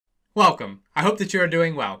Welcome. I hope that you are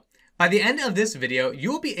doing well. By the end of this video, you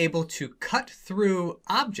will be able to cut through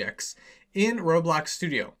objects in Roblox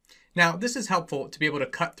Studio. Now, this is helpful to be able to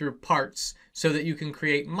cut through parts so that you can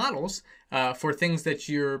create models for things that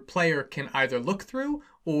your player can either look through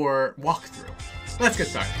or walk through. Let's get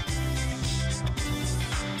started.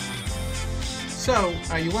 So,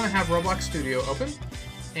 you want to have Roblox Studio open,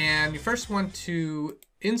 and you first want to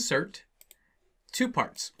insert two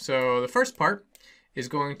parts. So the first part is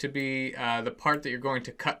going to be the part that you're going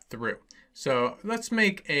to cut through. So let's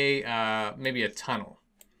make a maybe a tunnel.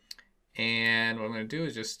 And what I'm going to do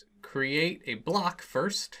is just create a block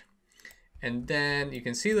first. And then you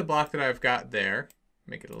can see the block that I've got there.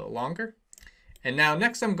 Make it a little longer. And now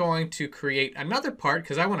next I'm going to create another part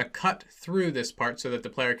because I want to cut through this part so that the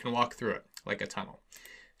player can walk through it like a tunnel.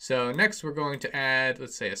 So next we're going to add,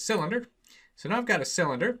 let's say, a cylinder. So now I've got a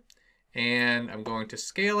cylinder and I'm going to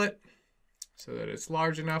scale it so that it's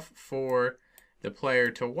large enough for the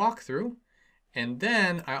player to walk through. And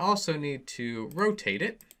then I also need to rotate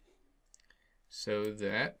it so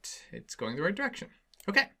that it's going the right direction.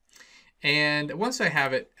 Okay. And once I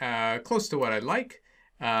have it close to what I'd like,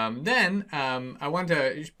 then I want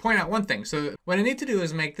to point out one thing. So what I need to do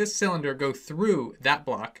is make this cylinder go through that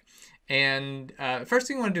block. And first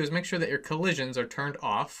thing you want to do is make sure that your collisions are turned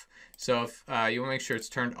off. So if you want to make sure it's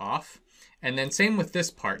turned off. And then same with this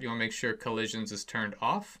part, you want to make sure collisions is turned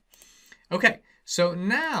off. Okay, so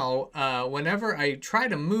now whenever I try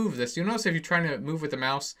to move this, you'll notice if you're trying to move with the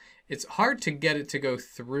mouse, it's hard to get it to go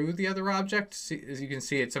through the other object. See, as you can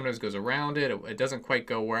see, it sometimes goes around it. It doesn't quite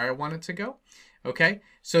go where I want it to go. Okay,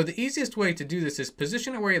 so the easiest way to do this is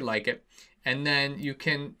position it where you like it, and then you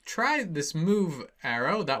can try this move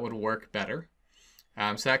arrow. That would work better.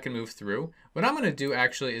 So that can move through. What I'm going to do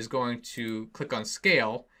actually is going to click on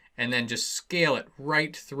scale and then just scale it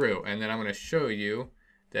right through. And then I'm going to show you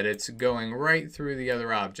that it's going right through the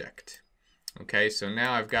other object. Okay, so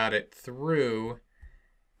now I've got it through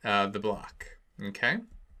the block. Okay.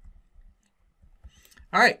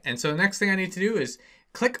 All right, and so the next thing I need to do is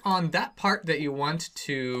click on that part that you want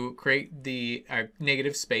to create the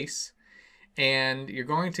negative space. And you're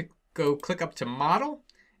going to go click up to model,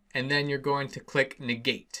 and then you're going to click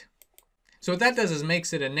negate. So what that does is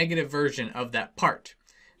makes it a negative version of that part.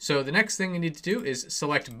 So the next thing you need to do is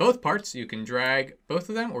select both parts. You can drag both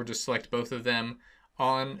of them or just select both of them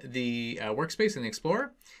on the workspace in the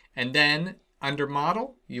Explorer. And then under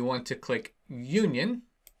model, you want to click union.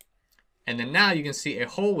 And then now you can see a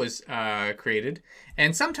hole was created.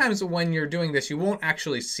 And sometimes when you're doing this, you won't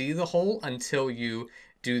actually see the hole until you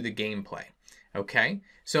do the gameplay. Okay,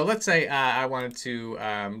 so let's say I wanted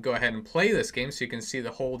to go ahead and play this game so you can see the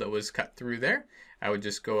hole that was cut through there. I would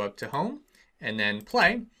just go up to home and then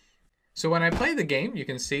play. So when I play the game, you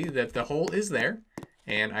can see that the hole is there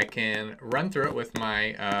and I can run through it with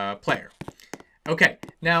my player. Okay,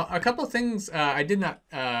 now a couple things I did not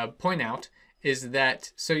point out is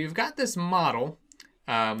that, so you've got this model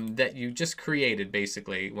that you just created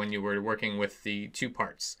basically when you were working with the two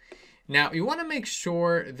parts. Now you want to make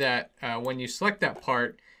sure that when you select that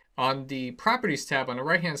part on the properties tab on the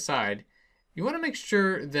right hand side, you want to make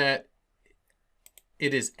sure that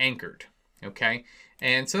it is anchored. Okay,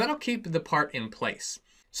 and so that'll keep the part in place.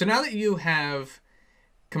 So now that you have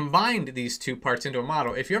combined these two parts into a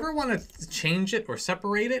model, if you ever want to change it or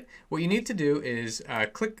separate it, what you need to do is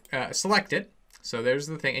select it. So there's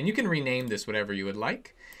the thing, and you can rename this whatever you would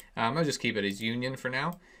like. I'll just keep it as union for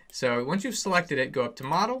now. So once you've selected it, go up to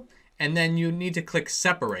model, and then you need to click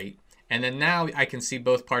separate. And then now I can see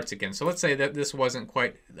both parts again. So let's say that this wasn't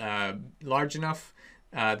quite large enough.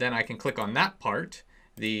 Then I can click on that part,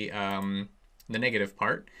 the negative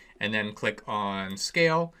part, and then click on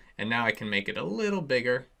scale. And now I can make it a little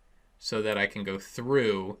bigger so that I can go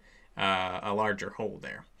through a larger hole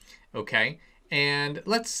there. Okay. And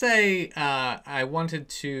let's say I wanted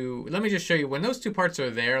to, let me just show you when those two parts are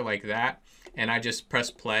there like that, and I just press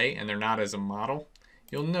play and they're not as a model,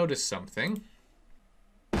 you'll notice something.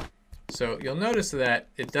 So you'll notice that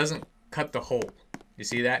it doesn't cut the hole. You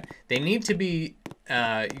see that? They need to be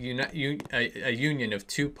a union of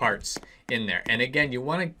two parts in there. And again, you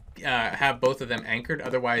want to have both of them anchored,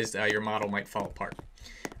 otherwise your model might fall apart.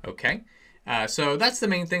 Okay, so that's the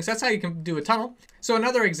main thing. So that's how you can do a tunnel. So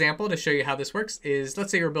another example to show you how this works is,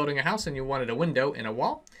 let's say you're building a house and you wanted a window in a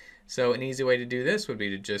wall. So an easy way to do this would be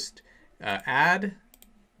to just add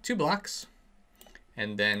two blocks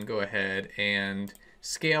and then go ahead and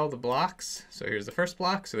scale the blocks. So here's the first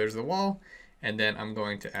block, so there's the wall, and then I'm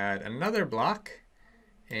going to add another block,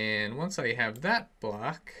 and once I have that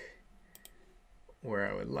block where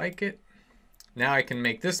I would like it, now I can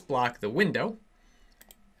make this block the window,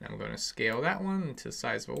 and I'm going to scale that one to the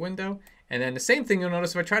size of a window. And then the same thing, you'll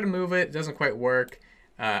notice if I try to move it, it doesn't quite work.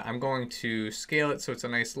 I'm going to scale it so it's a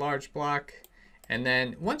nice large block. And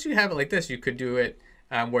then once you have it like this, you could do it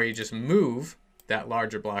where you just move that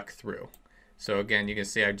larger block through. So again, you can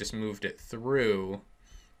see I just moved it through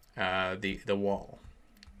the wall.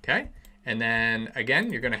 Okay, and then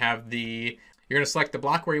again, you're going to select the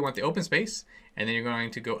block where you want the open space, and then you're going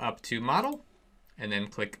to go up to Model, and then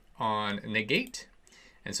click on Negate.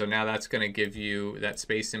 And so now that's going to give you that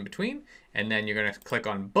space in between, and then you're going to click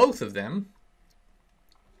on both of them.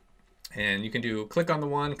 And you can do click on the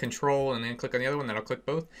one, control, and then click on the other one. That'll click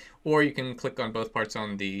both. Or you can click on both parts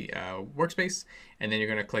on the workspace, and then you're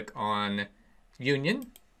going to click on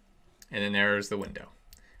Union, and then there's the window.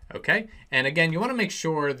 Okay, and again, you want to make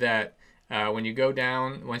sure that when you go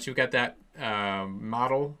down, once you've got that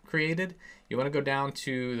model created, you want to go down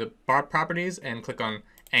to the bar properties and click on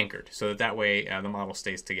Anchored, so that way the model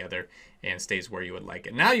stays together and stays where you would like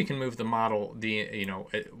it. Now you can move the model,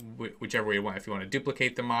 whichever way you want. If you want to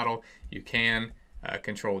duplicate the model, you can.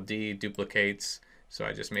 Control D duplicates. So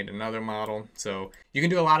I just made another model. So you can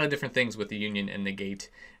do a lot of different things with the union and negate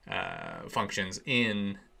functions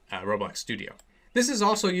in Roblox Studio. This is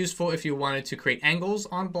also useful if you wanted to create angles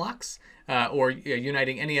on blocks or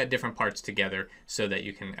uniting any different parts together so that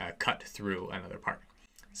you can cut through another part.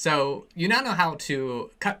 So you now know how to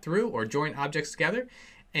cut through or join objects together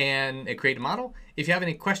and create a model. If you have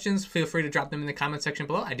any questions, feel free to drop them in the comment section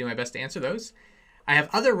below. I do my best to answer those. I have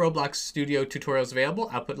other Roblox Studio tutorials available.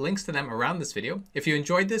 I'll put links to them around this video. If you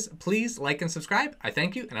enjoyed this, please like and subscribe. I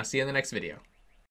thank you, and I'll see you in the next video.